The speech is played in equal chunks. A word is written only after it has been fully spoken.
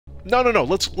No, no, no.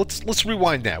 Let's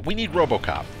rewind that. We need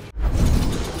RoboCop.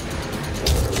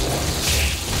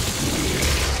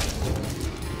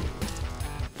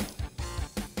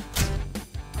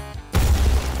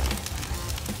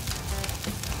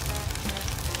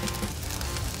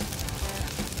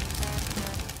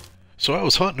 So I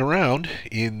was hunting around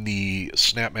in the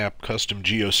SNAPMAP custom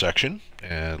geo section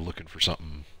and looking for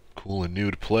something cool and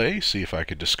new to play, see if I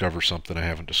could discover something I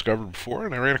haven't discovered before,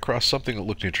 and I ran across something that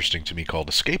looked interesting to me called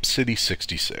Escape City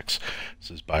 66. This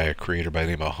is by a creator by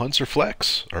the name of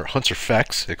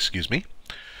Hundsorfex, excuse me.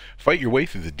 Fight your way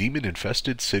through the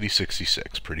demon-infested City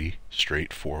 66. Pretty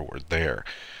straightforward there.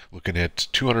 Looking at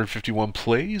 251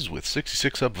 plays with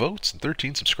 66 upvotes and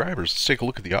 13 subscribers. Let's take a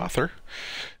look at the author.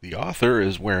 The author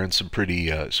is wearing some pretty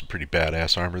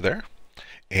badass armor there,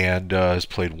 and has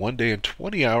played 1 day and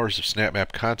 20 hours of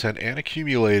SnapMap content and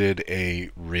accumulated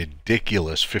a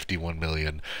ridiculous 51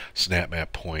 million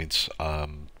SnapMap points.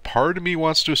 Part of me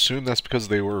wants to assume that's because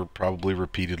they were probably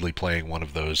repeatedly playing one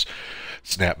of those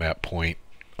SnapMap point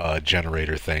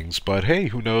generator things, but hey,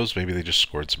 who knows? Maybe they just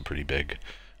scored some pretty big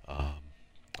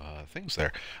things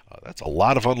there. That's a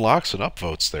lot of unlocks and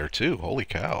upvotes there too. Holy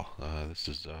cow! This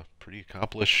is a pretty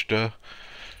accomplished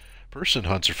person,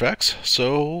 Hundsorfex.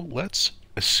 So let's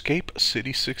escape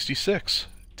City 66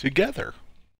 together.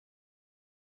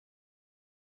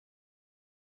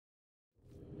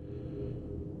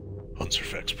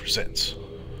 Hundsorfex presents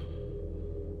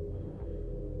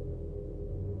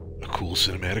a cool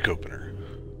cinematic opener.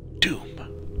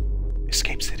 Doom.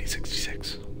 Escape City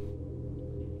 66.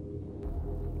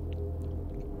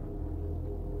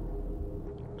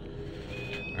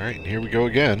 Alright, and here we go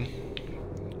again.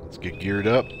 Let's get geared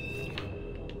up.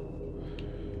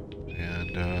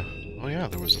 And, oh yeah,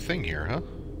 there was a thing here, huh?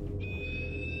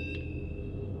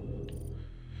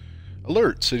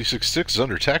 Alert! City 66 is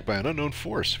under attack by an unknown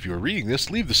force. If you are reading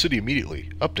this, leave the city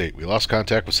immediately. Update, we lost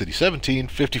contact with City 17,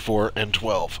 54, and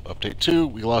 12. Update 2,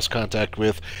 we lost contact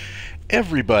with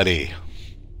everybody.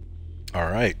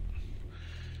 Alright.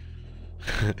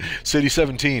 City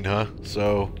 17, huh?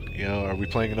 So, you know, are we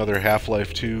playing another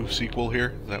Half-Life 2 sequel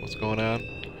here? Is that what's going on?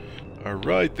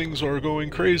 Alright, things are going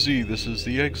crazy. This is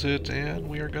the exit, and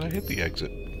we are going to hit the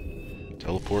exit.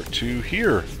 Teleport to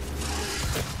here.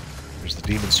 There's the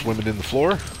demon swimming in the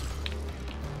floor.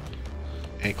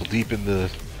 Ankle deep in the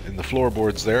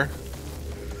floorboards there.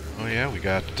 Oh yeah, we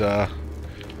got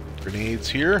grenades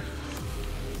here.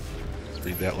 Let's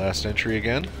read that last entry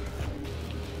again.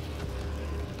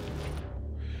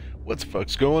 What the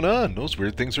fuck's going on? Those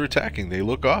weird things are attacking. They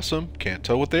look awesome. Can't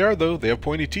tell what they are, though. They have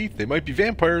pointy teeth. They might be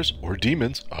vampires or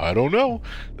demons. I don't know.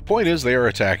 The point is, they are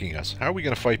attacking us. How are we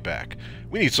going to fight back?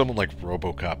 We need someone like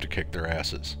RoboCop to kick their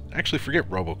asses. Actually, forget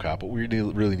RoboCop. What we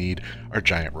really need are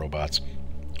giant robots.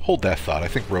 Hold that thought. I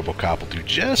think RoboCop will do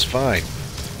just fine.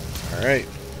 Alright.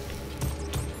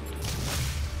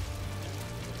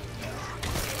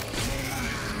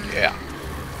 Yeah.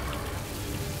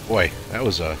 Boy, that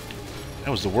was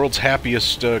the world's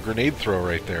happiest grenade throw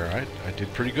right there. I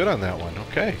did pretty good on that one.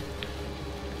 Okay.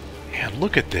 Man,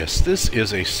 look at this. This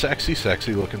is a sexy,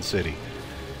 sexy looking city.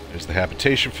 There's the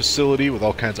habitation facility with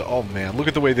all kinds of... Oh man, look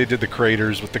at the way they did the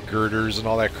craters with the girders and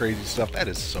all that crazy stuff. That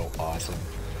is so awesome.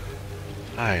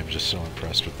 I am just so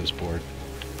impressed with this board.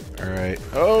 Alright.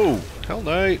 Oh! Hell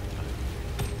Knight!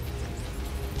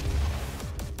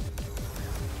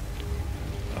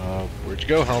 Where'd you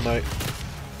go, Hell Knight?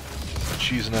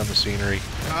 Cheesing on the scenery.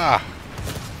 Ah!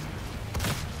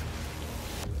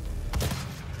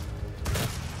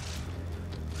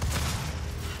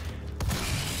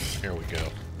 Here we go.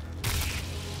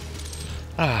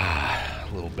 Ah,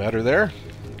 a little better there.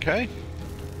 Okay.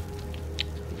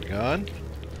 Moving on.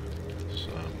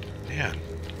 Some, man,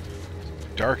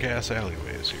 dark-ass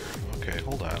alleyways here. Okay,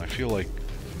 hold on. I feel like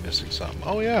I'm missing something.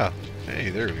 Oh, yeah. Hey,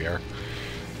 there we are.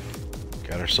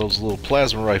 Got ourselves a little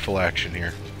plasma rifle action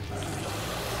here.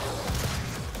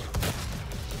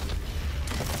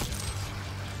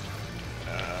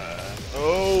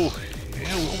 Oh,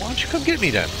 yeah, well, why don't you come get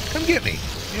me then? Come get me.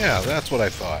 Yeah, that's what I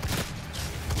thought.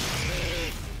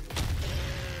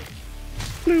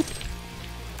 Bloop.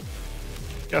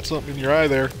 Got something in your eye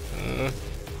there.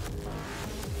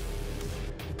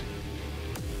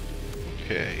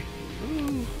 Okay.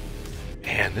 Ooh.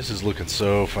 Man, this is looking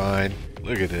so fine.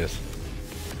 Look at this.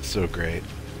 It's so great.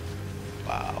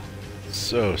 Wow.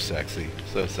 So sexy.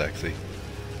 So sexy.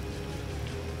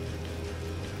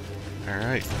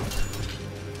 Alright.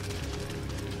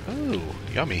 Oh,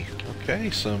 yummy. Okay,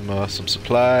 some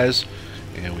supplies.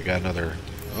 And we got another...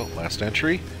 Oh, last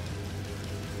entry.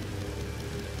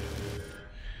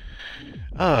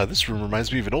 Ah, this room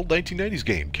reminds me of an old 1990s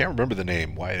game. Can't remember the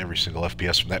name. Why every single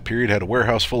FPS from that period had a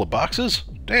warehouse full of boxes?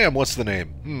 Damn, what's the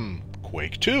name?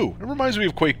 Quake 2. It reminds me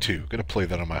of Quake 2. Gonna play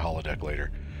that on my holodeck later.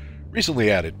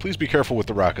 Recently added. Please be careful with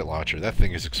the rocket launcher. That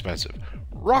thing is expensive.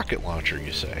 Rocket launcher,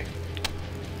 you say?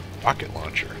 Rocket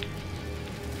launcher.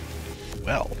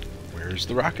 Well, where's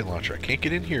the rocket launcher? I can't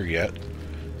get in here yet.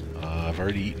 I've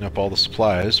already eaten up all the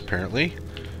supplies, apparently.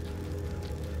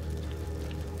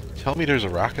 Tell me there's a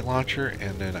rocket launcher,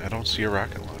 and then I don't see a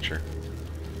rocket launcher.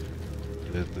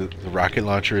 The rocket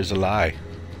launcher is a lie.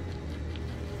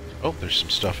 Oh, there's some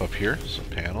stuff up here. Some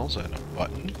panels and a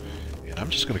button. And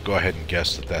I'm just going to go ahead and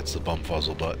guess that that's the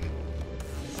bumfuzzle button.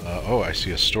 Oh, I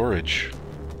see a storage.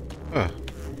 Huh.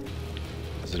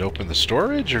 Does it open the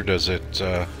storage, or does it...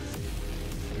 I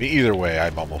mean, either way,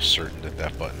 I'm almost certain that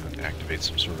that button activates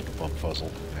some sort of a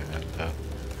bumfuzzle.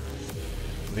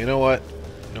 And, you know what?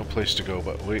 No place to go,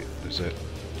 but wait, is it...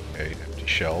 Okay, empty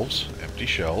shelves. Empty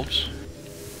shelves.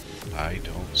 I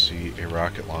don't see a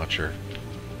rocket launcher.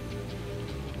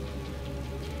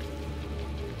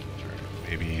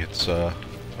 Maybe it's,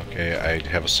 okay, I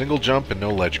have a single jump and no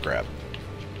ledge grab.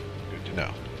 Good to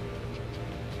know.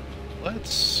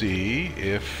 Let's see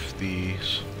if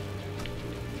these...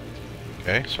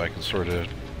 Okay, so I can sort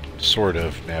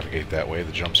of navigate that way.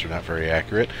 The jumps are not very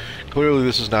accurate. Clearly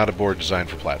this is not a board designed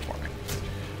for platforming.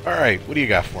 Alright, what do you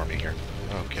got for me here?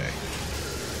 Okay.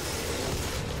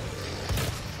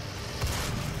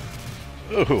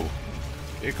 Ooh.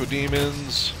 Echo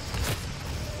Demons.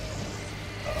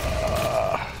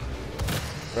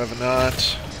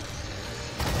 Revenant.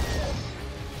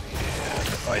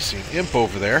 And I see an imp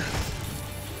over there.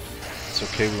 It's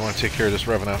okay, we want to take care of this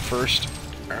Revenant first.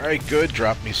 Alright, good.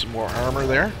 Drop me some more armor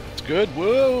there. It's good.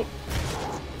 Whoa!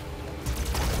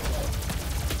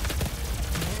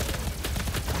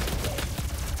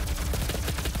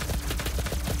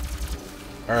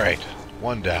 Alright,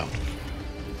 one down.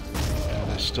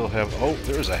 And I still have... Oh,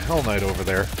 there's a Hell Knight over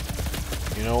there.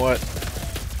 You know what?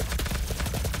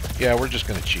 Yeah, we're just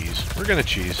gonna cheese. We're gonna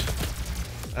cheese.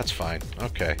 That's fine.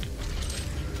 Okay.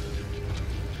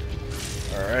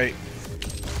 Alright.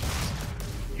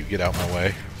 You get out my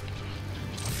way.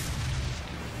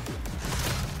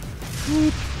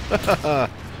 Whoop!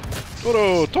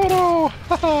 Toro! Toro!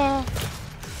 Haha!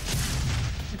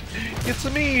 It's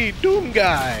me, Doom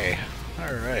Guy!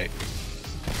 Alright.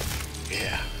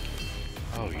 Yeah.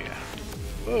 Oh, yeah.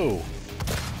 Whoa!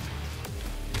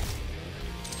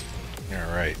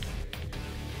 Alright.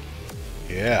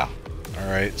 Yeah.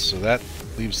 Alright, so that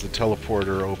leaves the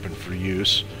teleporter open for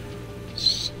use.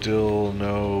 Still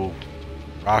no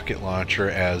rocket launcher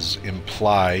as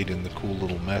implied in the cool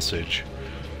little message.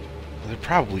 Well, there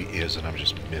probably is, and I'm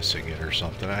just missing it or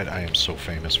something. I am so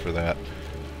famous for that.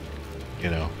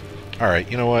 You know. Alright,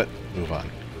 you know what? Move on.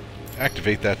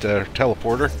 Activate that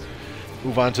teleporter.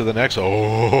 Move on to the next.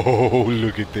 Oh,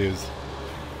 look at this.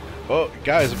 Oh,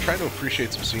 guys, I'm trying to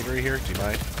appreciate some scenery here. Do you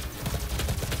mind?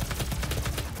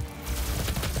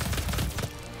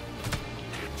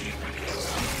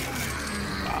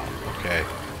 Wow, okay.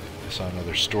 I saw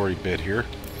another story bit here.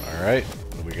 Alright,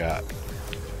 what do we got?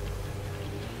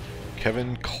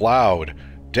 Kevin Cloud.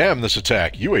 Damn this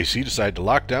attack. UAC decided to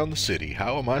lock down the city.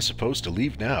 How am I supposed to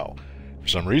leave now? For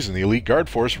some reason, the elite guard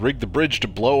force rigged the bridge to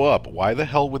blow up. Why the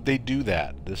hell would they do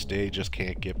that? This day just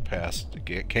can't get past...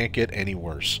 Can't get any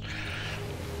worse.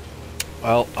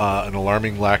 Well, an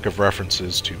alarming lack of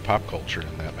references to pop culture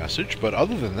in that message. But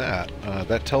other than that,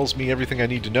 that tells me everything I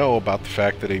need to know about the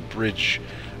fact that a bridge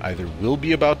either will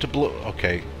be about to blow...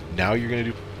 Okay, now you're going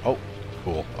to do... Oh,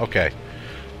 cool. Okay.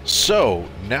 So,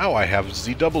 now I have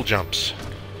the double jumps.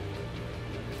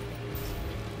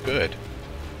 Good.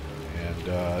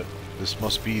 And, this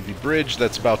must be the bridge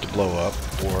that's about to blow up,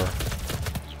 or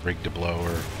it's rigged to blow,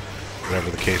 or whatever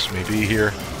the case may be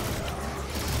here.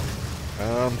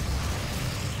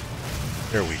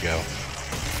 There we go.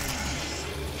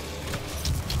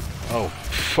 Oh,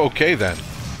 okay then.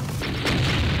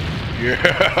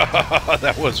 Yeah,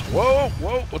 that was... Whoa,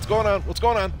 whoa, what's going on? What's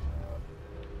going on?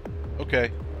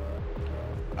 Okay.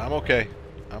 I'm okay.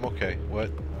 I'm okay. What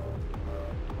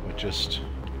just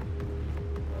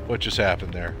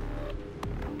happened there?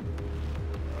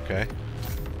 Okay.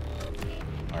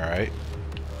 Alright.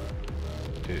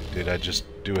 Did I just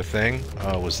do a thing?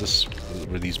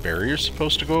 Were these barriers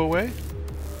supposed to go away?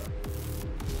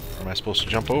 Or am I supposed to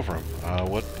jump over them?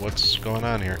 What's going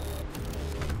on here?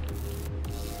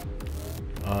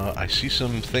 I see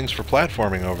some things for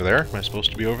platforming over there. Am I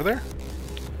supposed to be over there?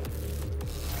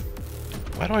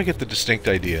 Why do I get the distinct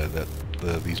idea that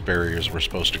these barriers were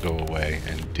supposed to go away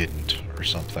and didn't, or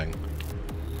something?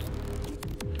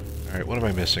 Alright, what am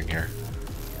I missing here?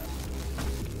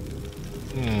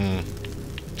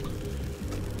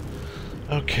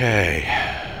 Okay.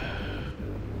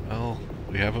 Well,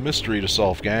 we have a mystery to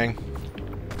solve, gang.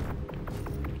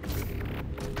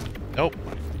 Nope.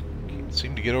 Can't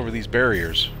seem to get over these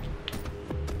barriers.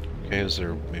 Okay, is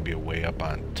there maybe a way up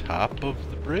on top of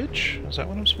the bridge? Is that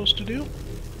what I'm supposed to do?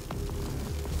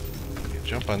 Can't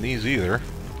jump on these either.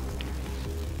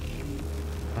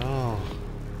 Oh.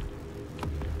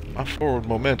 My forward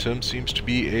momentum seems to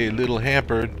be a little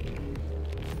hampered.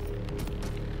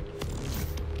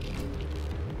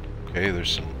 Okay,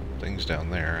 there's some things down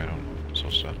there. I don't know if I'm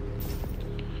supposed to...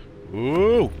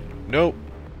 Ooh! Nope.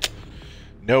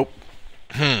 Nope.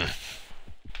 I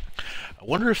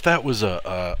wonder if that was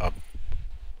a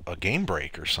game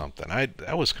break or something.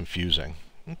 That was confusing.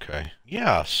 Okay.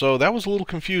 Yeah, so that was a little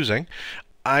confusing.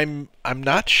 I'm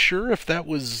not sure if that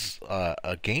was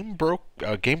a game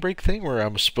break thing where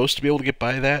I'm supposed to be able to get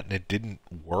by that and it didn't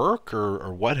work,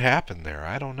 or what happened there.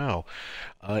 I don't know.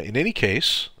 In any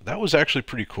case, that was actually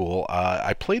pretty cool.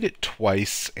 I played it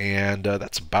twice, and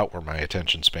that's about where my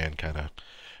attention span kind of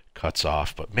cuts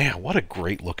off. But man, what a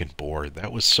great looking board.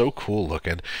 That was so cool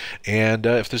looking. And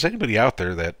if there's anybody out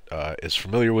there that is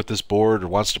familiar with this board or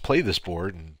wants to play this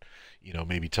board, and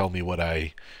maybe tell me what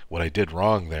I did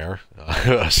wrong there,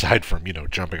 aside from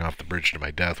jumping off the bridge to my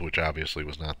death, which obviously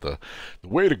was not the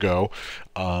way to go.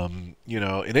 In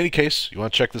any case, you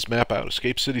want to check this map out,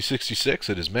 Escape City 66.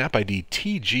 It is map ID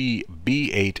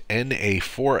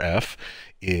TGB8NA4F.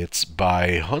 It's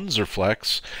by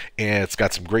Hundsorfex, and it's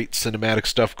got some great cinematic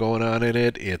stuff going on in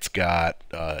it. It's got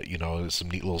some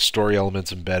neat little story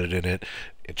elements embedded in it.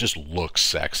 It just looks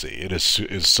sexy. It is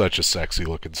such a sexy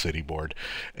looking city board,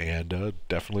 and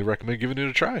definitely recommend giving it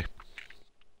a try.